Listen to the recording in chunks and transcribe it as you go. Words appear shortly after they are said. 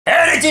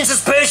Anything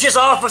suspicious,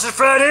 Officer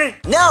Freddy?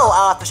 No,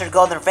 Officer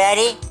Golden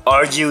Freddy.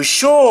 Are you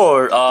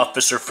sure,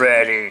 Officer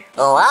Freddy?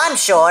 Oh, I'm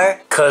sure.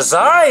 'Cause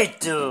I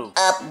do.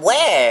 Up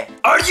where?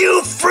 Are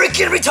you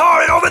freaking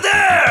retarded over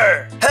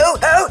there? Ho,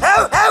 ho,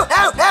 ho, ho,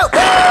 ho, ho,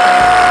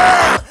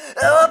 ho!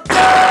 Oh,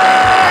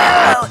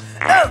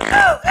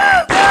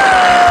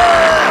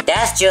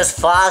 That's just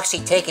Foxy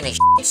taking a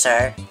shit,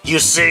 sir. You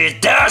see,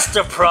 that's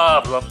the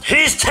problem.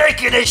 He's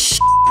taking a shit.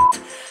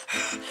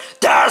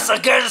 That's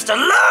against the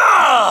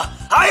law!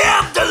 I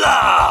am the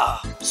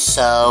law!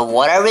 So,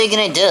 what are we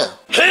gonna do?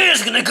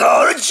 He's gonna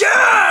go to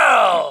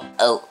jail!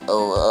 Oh,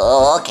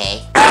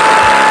 okay.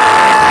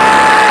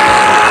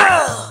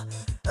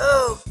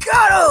 Oh,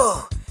 God,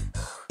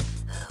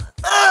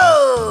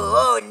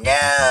 oh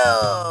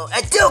no!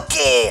 A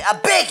dookie! A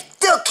big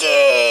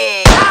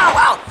dookie!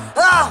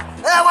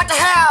 What the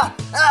hell?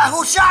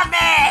 Who shot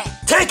me?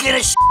 Taking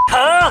a shit,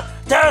 huh?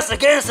 That's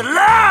against the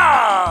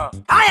law!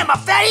 I am a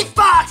fatty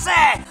Foxy!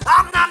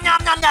 Nom nom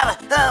nom nom!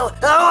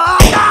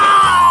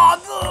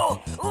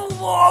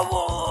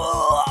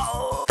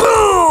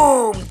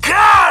 Boom!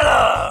 Got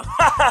him!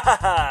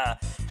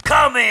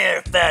 Come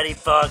here, fatty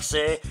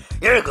Foxy.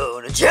 You're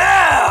going to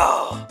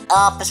jail!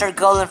 Officer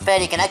Golden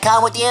Freddy, can I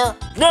come with you?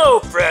 No,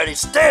 Freddy,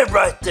 stay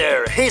right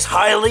there. He's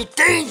highly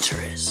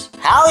dangerous.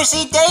 How is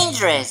he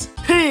dangerous?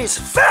 He's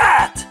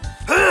fat!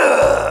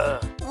 Ugh.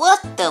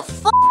 What the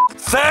f***?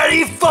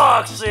 Fatty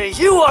Foxy,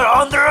 you are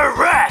under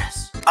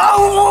arrest!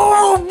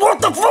 Oh, what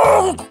the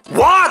fuck?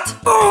 What?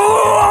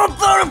 Oh,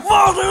 Fatty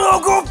Foxy,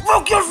 go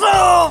fuck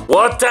yourself!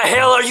 What the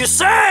hell are you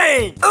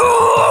saying?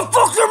 Oh,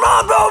 fuck your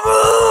mom,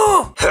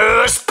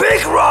 baby!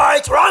 Speak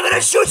right, or I'm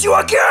gonna shoot you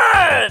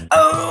again!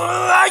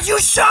 You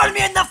shot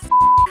me in the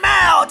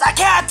mouth! I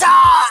can't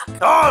talk!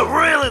 Oh,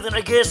 really? Then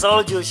I guess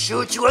I'll just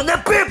shoot you in the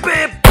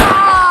pee-pee!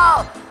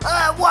 Oh!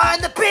 Why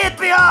in the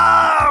pee-pee?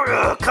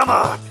 Oh, come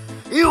on.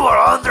 You are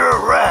under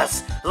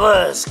arrest.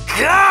 Let's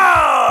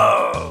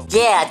go!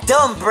 Yeah,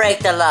 don't break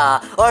the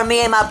law, or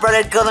me and my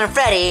brother Golden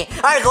Freddy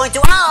are going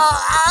to. I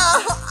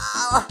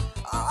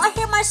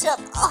hear myself.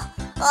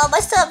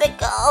 My stomach.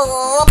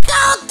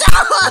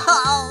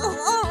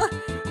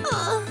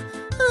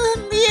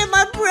 Me and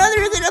my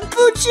brother are gonna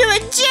put you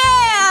in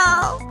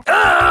jail.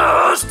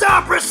 Oh,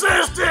 stop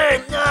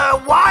resisting!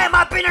 Why am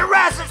I being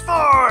arrested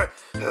for?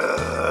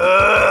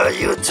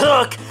 You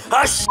took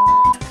a shit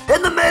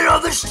in the middle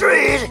of the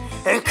street,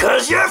 and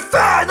 'cause you're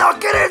fat, I'll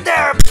get in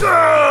there!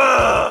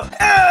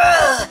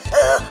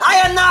 I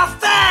am not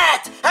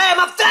fat! I am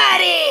a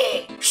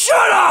fatty!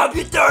 Shut up,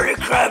 you dirty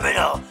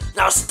criminal!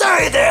 Now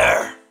stay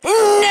there! No,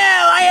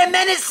 I am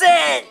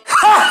innocent!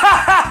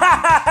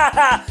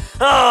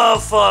 Oh,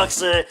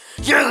 Foxy,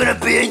 you're gonna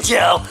be in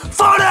jail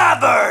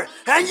forever!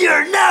 And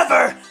you're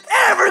never,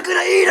 ever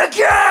gonna eat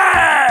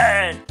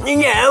again!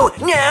 No!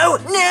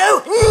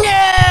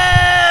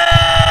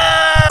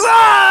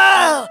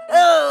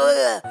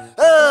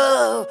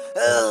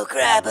 Oh,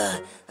 crap.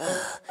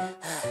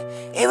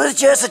 It was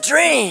just a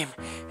dream.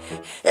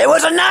 It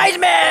was a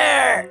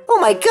nightmare. Oh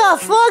my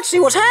God, Foxy,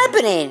 what's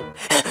happening?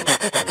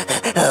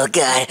 Oh,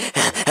 God.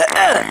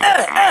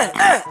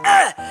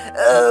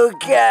 Oh,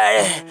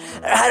 God.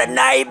 I had a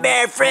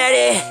nightmare,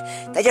 Freddy,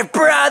 that your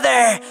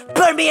brother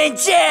put me in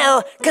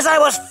jail because I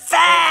was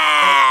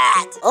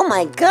fat. Oh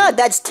my God,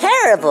 that's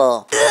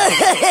terrible.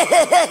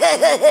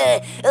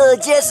 Oh,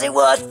 yes, it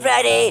was,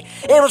 Freddy.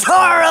 It was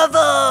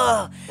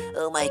horrible.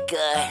 Oh, my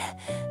God.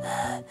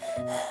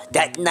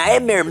 That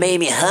nightmare made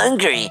me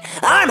hungry.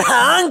 I'm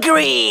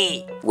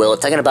hungry. Well,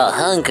 talking about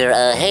hunger,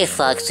 hey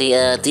Foxy,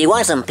 do you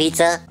want some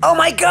pizza? Oh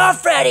my God,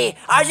 Freddy!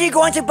 Are you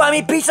going to buy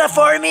me pizza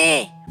for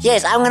me?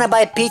 Yes, I'm gonna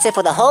buy pizza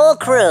for the whole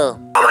crew.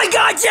 Oh my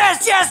God,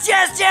 yes!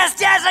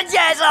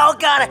 Oh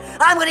God,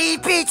 I'm gonna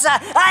eat pizza.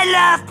 I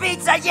love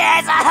pizza,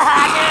 yes!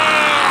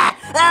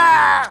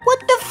 What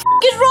the f***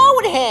 is wrong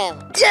with him?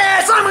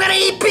 Yes, I'm gonna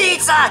eat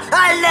pizza.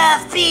 I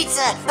love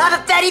pizza. I'm a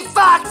fatty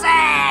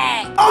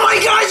Foxy. Oh my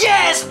God,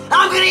 yes!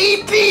 I'm gonna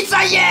eat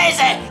pizza, yes!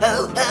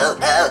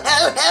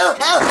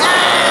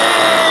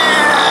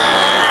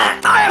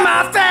 I am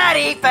a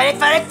fatty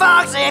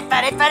Foxy,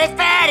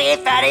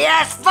 fatty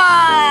as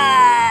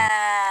fuck!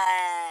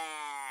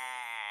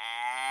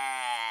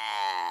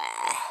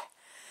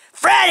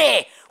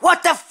 Freddy,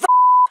 what the f***?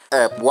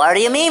 What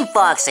do you mean,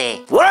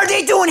 Foxy? What are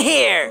they doing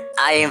here?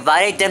 I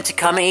invited them to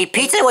come and eat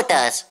pizza with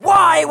us.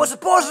 Why? It was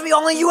supposed to be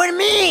only you and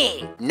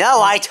me.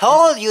 No, I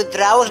told you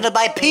that I was gonna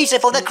buy pizza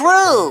for the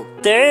crew.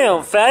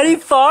 Damn, Fatty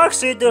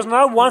Foxy does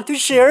not want to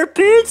share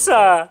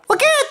pizza. Well,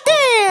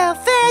 goddamn,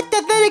 fat,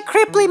 that very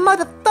cripply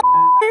motherfucker.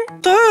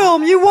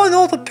 Damn, you want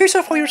all the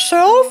pizza for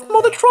yourself,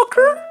 mother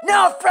trucker?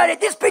 No, Freddy,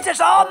 this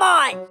pizza's all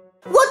mine.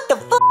 What the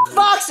f***,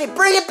 Foxy?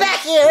 Bring it back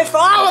here. It's for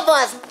all of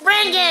us.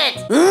 Bring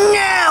it.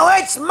 No,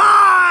 it's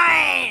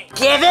mine.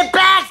 Give it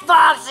back,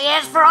 Foxy.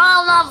 It's for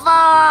all of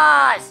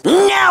us.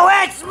 No,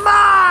 it's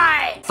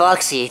mine.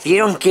 Foxy, if you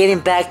don't get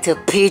him back to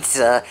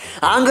pizza,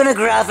 I'm gonna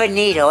grab a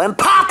needle and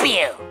pop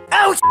you.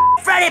 Oh,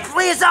 Freddy,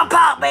 please don't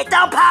pop me.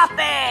 Don't pop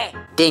me.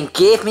 Then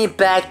give me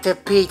back the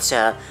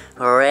pizza,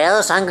 or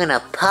else I'm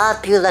gonna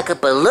pop you like a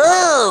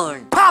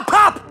balloon. Pop,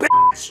 pop,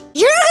 bitch!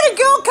 You're gonna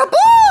go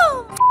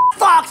kaboom!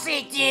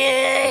 Foxy,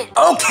 dude!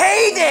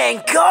 Okay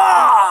then,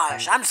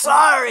 gosh! I'm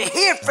sorry.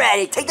 Here,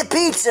 Freddy, take the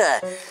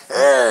pizza.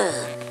 Ugh.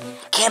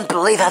 Can't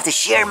believe I have to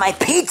share my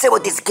pizza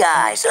with these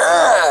guys.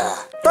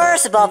 Ugh.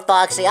 First of all,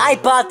 Foxy, I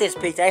bought this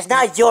pizza. It's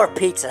not your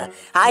pizza.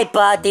 I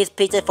bought this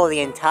pizza for the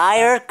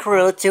entire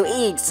crew to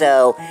eat,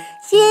 so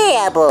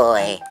yeah,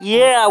 boy.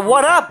 Yeah,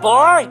 what up,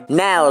 boy?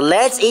 Now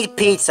let's eat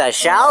pizza,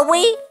 shall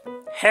we?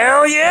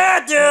 Hell yeah,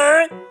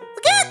 dude!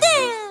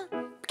 Goddamn!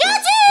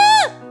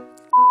 Pikachu!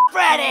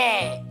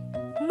 Freddy!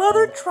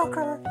 Mother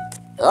trucker.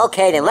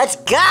 Okay, then let's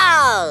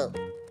go!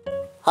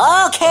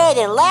 Okay,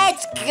 then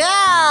let's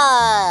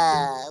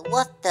go!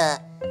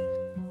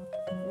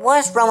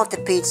 What's wrong with the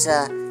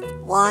pizza?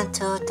 1,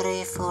 2,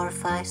 3, 4,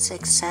 5,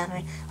 6,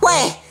 7.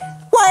 Wait!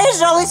 Why is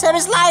there only 7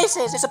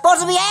 slices? It's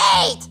supposed to be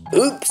 8!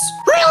 Oops.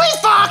 Really,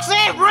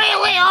 Foxy?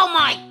 Really? Oh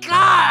my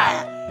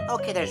god!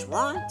 Okay, there's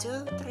 1,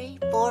 2, 3,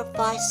 4,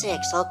 5,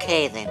 6.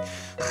 Okay, then.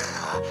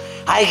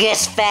 I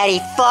guess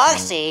Fatty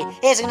Foxy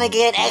is gonna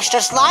get an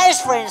extra slice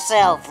for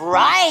himself,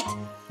 right?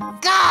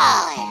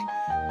 God!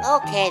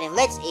 Okay, then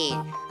let's eat.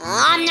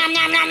 Nom nom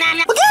nom nom nom.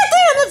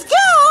 Goddamn, let's go!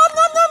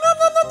 Nom nom nom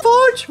nom nom.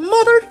 Forge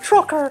mother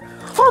trucker.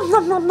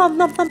 Nom nom nom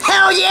nom nom.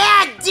 Hell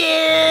yeah,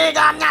 dude!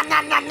 Nom nom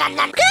nom nom nom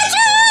nom. Pikachu!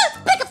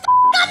 Pick a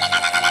nom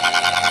nom nom nom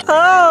nom nom nom.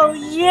 Oh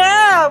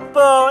yeah,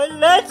 boy!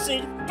 Let's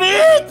eat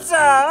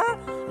pizza!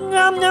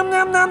 Nom nom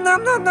nom nom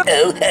nom nom nom. Oh,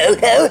 oh,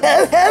 oh,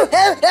 oh, oh,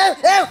 oh, oh,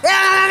 oh.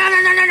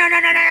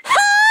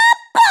 Oh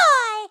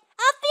boy!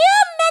 A few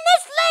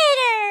minutes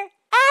later,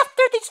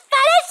 after these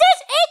fetuses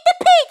ate the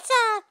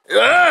pizza.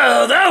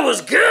 Oh, that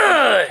was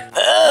good!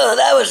 Oh,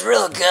 that was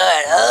real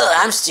good. Oh,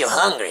 I'm still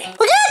hungry.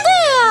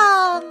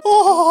 Goddamn!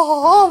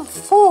 Oh, I'm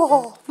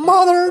full,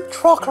 mother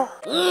trucker.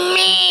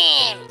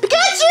 Man!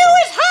 Pikachu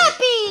is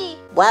happy!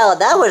 Wow,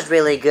 that was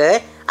really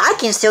good. I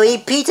can still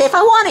eat pizza if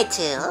I wanted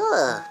to.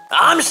 Ugh.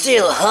 I'm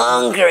still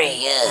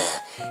hungry.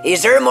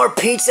 Is there more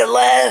pizza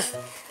left?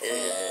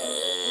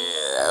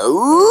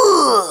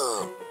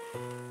 Ooh.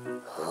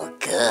 Oh,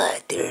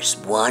 good. There's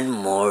one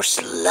more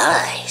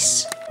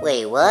slice.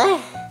 Wait,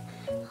 what?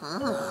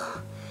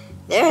 Oh,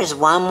 there's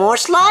one more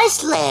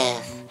slice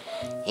left.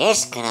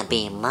 It's gonna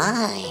be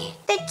mine.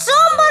 Did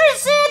somebody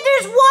say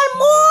there's one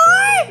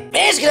more?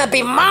 It's gonna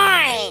be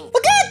mine.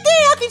 Well,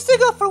 goddamn, I can still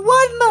go for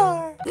one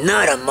more.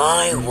 Not on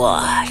my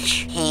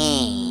watch.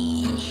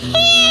 Man.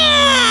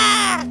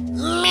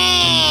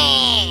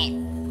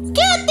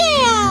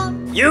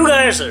 Goddamn. You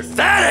guys are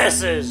fat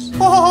asses!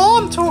 Oh,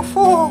 I'm too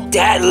full.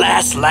 That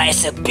last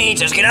slice of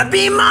pizza's gonna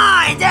be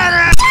mine.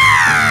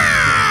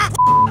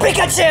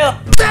 Pikachu.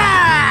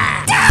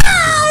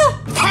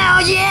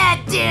 Hell yeah,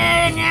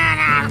 dude.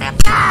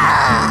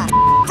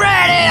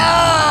 Freddy.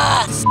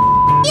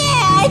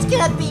 Yeah, it's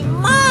gonna be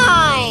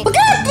mine. Well,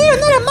 goddamn,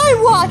 not on my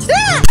watch.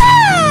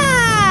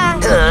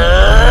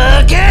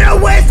 Get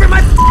away from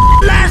my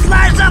last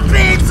slice of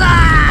pizza!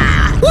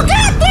 Well,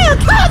 goddamn,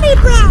 call me,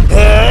 bro.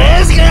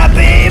 It's gonna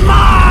be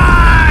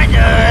mine!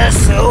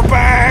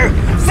 Super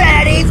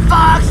Fatty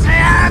Foxy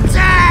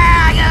attack!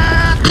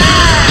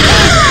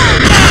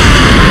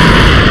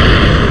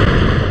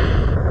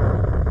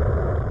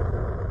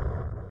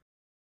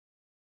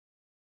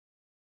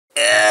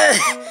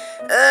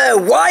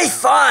 Why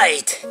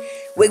fight?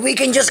 We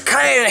can just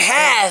cut it in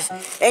half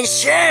and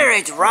share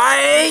it,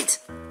 right?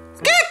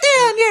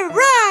 Goddamn, you're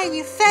right,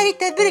 you fatty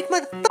diabetic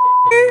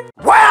motherfucker.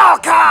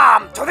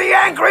 Welcome to the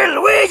Angry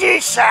Luigi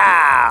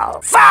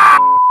Show!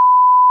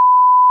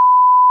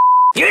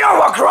 You know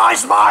what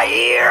grinds my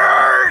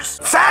ears?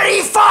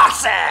 Fatty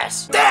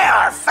foxes! They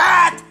are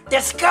fat,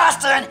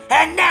 disgusting,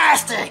 and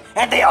nasty,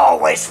 and they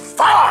always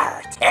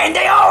fart. And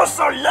they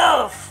also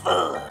love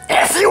food.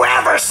 If you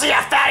ever see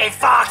a fatty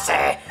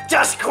foxy,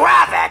 just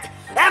grab it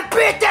and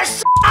beat the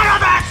shit